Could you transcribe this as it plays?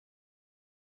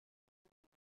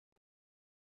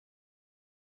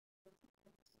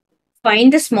Find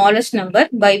the smallest number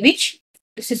by which,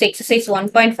 this is exercise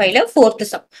 1.5 fourth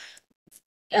sum.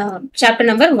 Chapter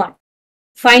number 1.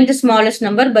 Find the smallest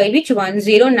number by which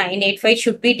 10985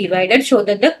 should be divided so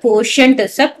that the quotient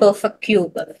is a perfect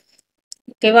cube.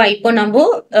 ஓகேவா, இப்போ நம்ம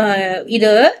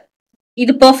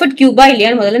இது perfect Cuba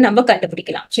இல்லையான்னு முதல்ல நம்ம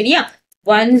கண்டுபிடிக்கலாம். சரியா,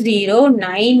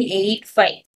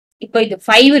 10985. இப்போ இது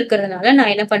 5 இருக்கிறதுனால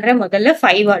நான் என்ன பண்றேன், முதல்ல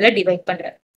 5ஆல டிவைட்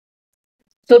பண்றேன்.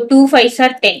 ஸோ 2 5s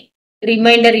are 10,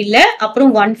 ரிமைண்டர் இல்ல.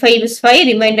 அப்புறம் 1 5 is 5,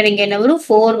 ரிமைண்டர் இங்க என்ன வரும்,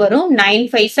 4 வரும். 9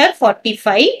 5s are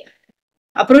 45,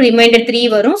 அப்புறம் ரிமைண்டர் 3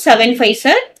 வரும். 7 5s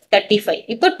are 35.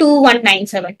 இப்போ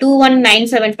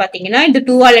 2197 பாத்தீங்கன்னா இது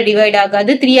 2ஆல டிவைட்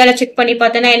ஆகாது. 3ஆல செக் பண்ணி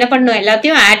பார்த்தேன்னா என்ன பண்ணணும்,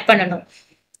 எல்லாத்தையும் ஆட் பண்ணணும்.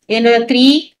 என்னோட 3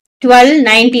 12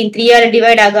 19 3ஆல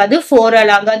டிவைட் ஆகாது, 4ஆல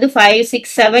ஆகாது, 5 6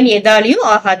 7 எதாலையும்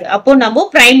ஆகாது. அப்போ நம்ம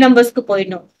பிரைம் நம்பர்ஸ்க்கு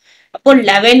போயிடணும். அப்போ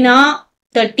 11ஆ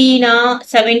 13ஆ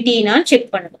 17ஆ செக்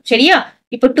பண்ணணும். சரியா,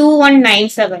 இப்போ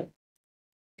 2197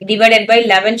 டிவைடட் பை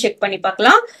 11 செக் பண்ணி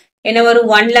பார்க்கலாம். என்ன வரும்,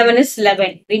 111 is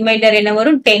 11, ரிமைண்டர் என்ன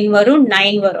வரும், 10 வரும்,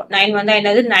 9 வரும். 9 வந்தா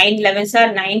என்னது, 9 11s are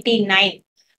 99.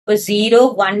 இப்போ 0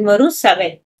 1 வரும், 7.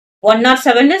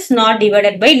 107 is not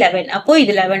divided by 11. அப்போ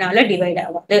இது 11ஆல டிவைட்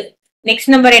ஆகாது.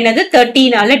 நெக்ஸ்ட் நம்பர் என்னது,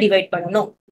 13ஆல டிவைட் பண்ணணும்.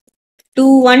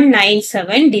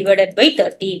 2197 divided by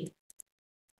 13.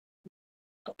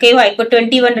 ஓகேவா, இப்போ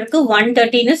 21 இருக்கு,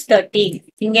 113 is 13.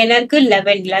 இங்க என்ன இருக்கு,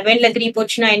 11. 11ல 3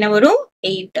 போச்சுன்னா என்ன வரும்,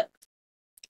 8.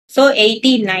 ஸோ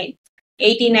 89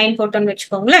 போட்டோம்னு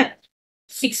வச்சுக்கோங்களேன்.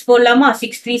 6 போடலாமா,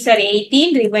 6 3s are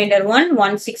 18, reminder 1,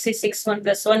 1 6 is 6, 1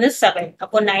 plus 1 is 7.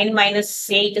 அப்போ 9 minus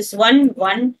 8 is 1,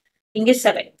 1 இங்க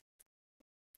 7.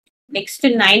 நெக்ஸ்ட்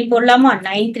 9 போடலாமா,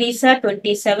 9 3s are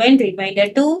 27,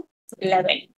 ரிமைண்டர் 2,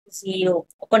 11 0.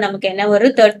 அப்போ நமக்கு என்ன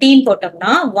வரும், 13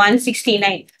 போட்டோம்னா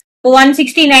 169. இப்போ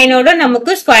 169ஓட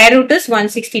நமக்கு ஸ்கொயர் ரூட் இஸ்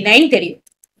 169 தெரியும்.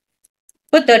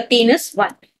 இப்போ 13 is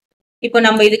 1. இப்போ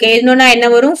நம்ம இதுக்கு எழுதணும்னா என்ன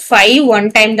வரும், 5 1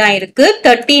 டைம் தான் இருக்கு.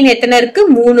 13 எத்தனை இருக்கு,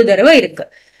 3 தடவை இருக்கு.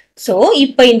 சோ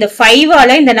இப்போ இந்த 5ஆல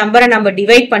இந்த நம்பரை நம்ம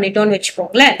டிவைட் பண்ணிட்டோம்னு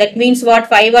வச்சுக்கோங்களேன். தட் மீன்ஸ் வாட்,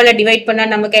 5ஆல டிவைட் பண்ணா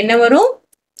நமக்கு என்ன வரும்,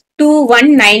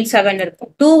 2197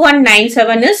 இருக்கும்.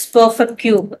 2197 is perfect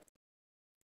cube.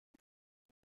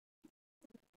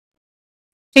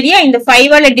 சரியா, இந்த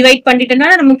 5ஆல டிவைட் பண்ணிட்டோம்னா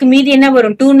நமக்கு மீதி என்ன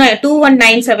வரும்,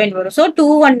 2197 வரும். So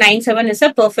 2197 is a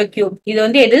perfect cube. இது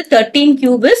வந்து எது, 13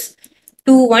 cube is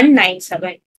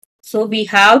 2197. So we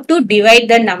have to divide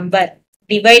the number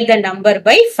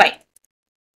by 5.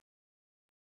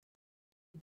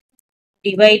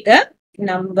 Divide the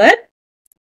number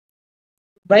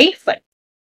by 5.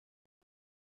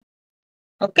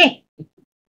 Okay.